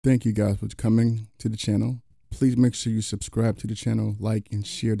Thank you guys for coming to the channel. Please make sure you subscribe to the channel, like, and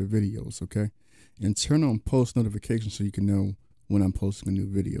share the videos, okay? And turn on post notifications so you can know when I'm posting a new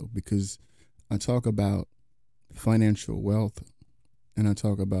video, because I talk about financial wealth and I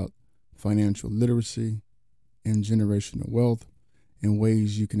talk about financial literacy and generational wealth and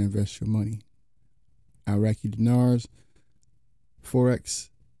ways you can invest your money. Iraqi dinars,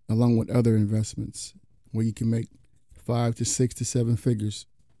 Forex, along with other investments where you can make 5 to 6 to 7 figures.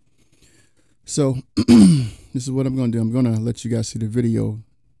 So this is what I'm going to do. I'm going to let you guys see the video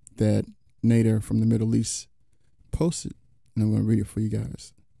that Nader from the Middle East posted, and I'm going to read it for you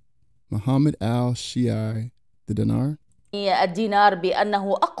guys. Muhammad al-Shi'i, the dinar, الدينار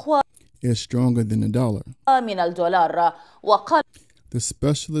بأنه أقوى is stronger than the dollar. من الدولار. وقال The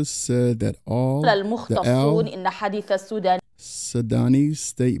specialist said that the المختصون إن حديث السودان Sudani's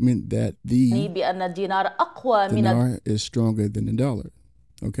statement that the بأن الدينار أقوى من dinar is stronger than the dollar.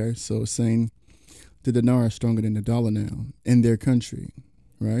 Okay, so it's saying the dinar is stronger than the dollar now in their country,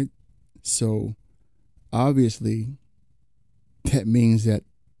 right? So obviously that means that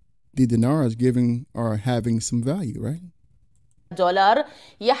the dinar is having some value, right? الدولار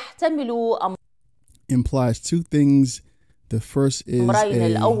يحتمل Implies two things. The first is أمرين.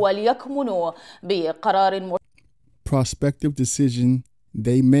 a الأول يكمن بقرار prospective decision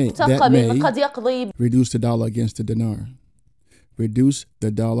that may قد يقضي reduce the dollar against the dinar. Reduce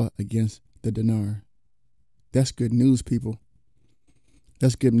the dollar against the dinar. That's good news, people.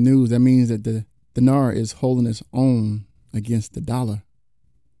 That's good news. That means that the dinar is holding its own against the dollar.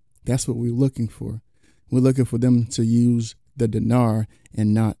 That's what we're looking for. We're looking for them to use the dinar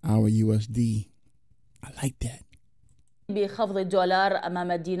and not our USD. I like that. بخفض الدولار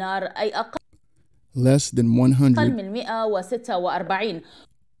أمام الدينار أي أقل Less than 100 من 146.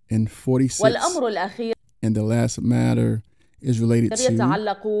 and 46. والأمر الأخير And the last matter is related to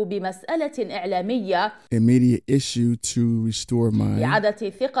يتعلق بمسألة إعلامية immediate issue to restore my إعادة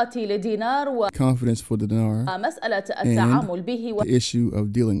ثقتي للدينار confidence for the dinar ومسألة التعامل به. the issue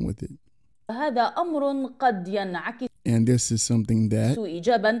of dealing with it. وهذا أمر قد ينعكس And this is something that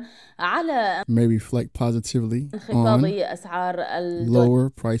إيجابا على may reflect positively انخفاض on أسعار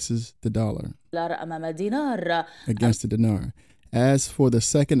lower prices the dollar الدولار أمام الدينار. against the dinar. As for the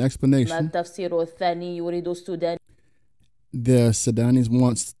second explanation, التفسير الثاني يريد السودان the Sudanese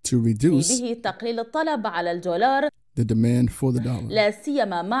wants to reduce به تقليل الطلب على الدولار the demand for the dollar, لا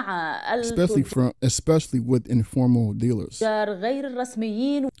سيما مع especially with informal dealers التجار غير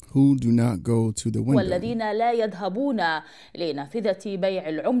الرسميين who do not go to the window والذين لا يذهبون لنافذة بيع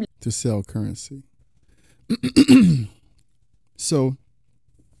العملة to sell currency. So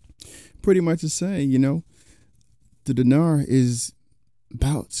pretty much it's saying, the dinar is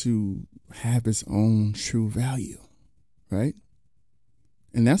about to have its own true value, right?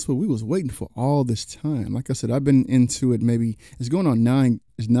 And that's what we was waiting for all this time. Like I said, I've been into it maybe, it's going on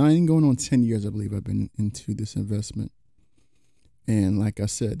 10 years, I believe I've been into this investment. And like I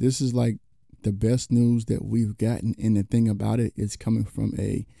said, this is like the best news that we've gotten. And the thing about it, it's coming from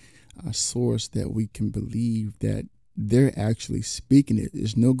a source that we can believe that they're actually speaking it.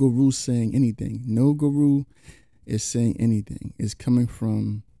 There's no guru saying anything. No guru is saying anything. It's coming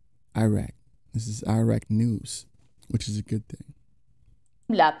from Iraq. This is Iraq news, which is a good thing.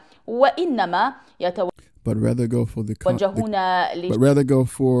 وإنما But rather go for يتوجهون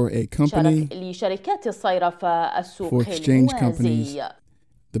a company, لشركات الصيرفة السوق for exchange الموازي. companies,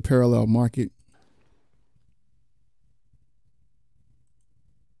 the parallel market.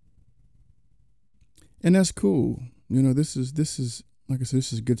 And that's cool. This is like I said,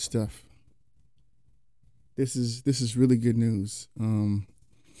 this is good stuff. This is really good news. I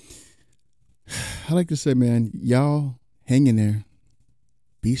like to say, man, y'all hang in there.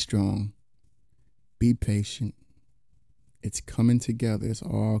 Be strong. Be patient. It's coming together. It's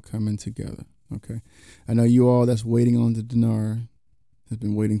all coming together. Okay. I know you all that's waiting on the dinar has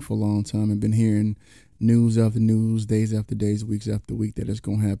been waiting for a long time and been hearing news after news, days after days, weeks after week that it's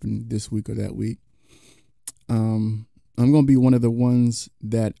going to happen this week or that week. I'm going to be one of the ones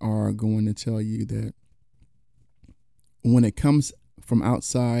that are going to tell you that when it comes from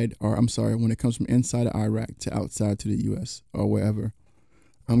outside, when it comes from inside of Iraq to outside to the U.S. or wherever,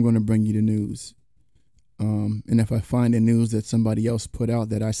 I'm going to bring you the news. And if I find a news that somebody else put out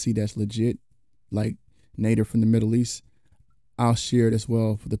that I see that's legit, like Nader from the Middle East, I'll share it as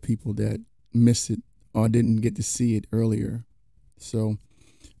well for the people that missed it or didn't get to see it earlier. So,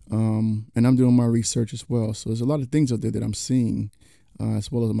 and I'm doing my research as well. So there's a lot of things out there that I'm seeing, as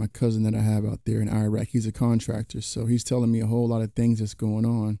well as my cousin that I have out there in Iraq. He's a contractor, so he's telling me a whole lot of things that's going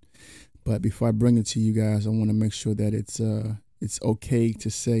on. But before I bring it to you guys, I want to make sure that it's okay to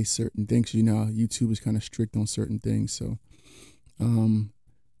say certain things. You know, YouTube is kind of strict on certain things. So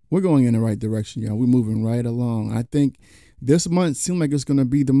we're going in the right direction, y'all. We're moving right along. I think this month seems like it's going to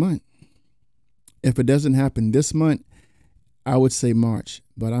be the month. If it doesn't happen this month, I would say March.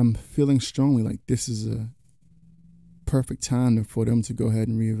 But I'm feeling strongly like this is a perfect time for them to go ahead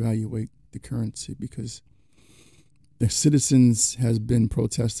and reevaluate the currency, because the citizens has been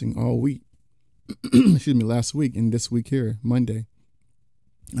protesting all week. Excuse me, last week and this week here, Monday.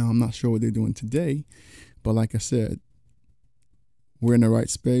 Now, I'm not sure what they're doing today, but like I said, we're in the right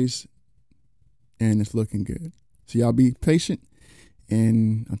space and it's looking good. So y'all be patient,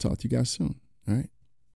 and I'll talk to you guys soon. All right.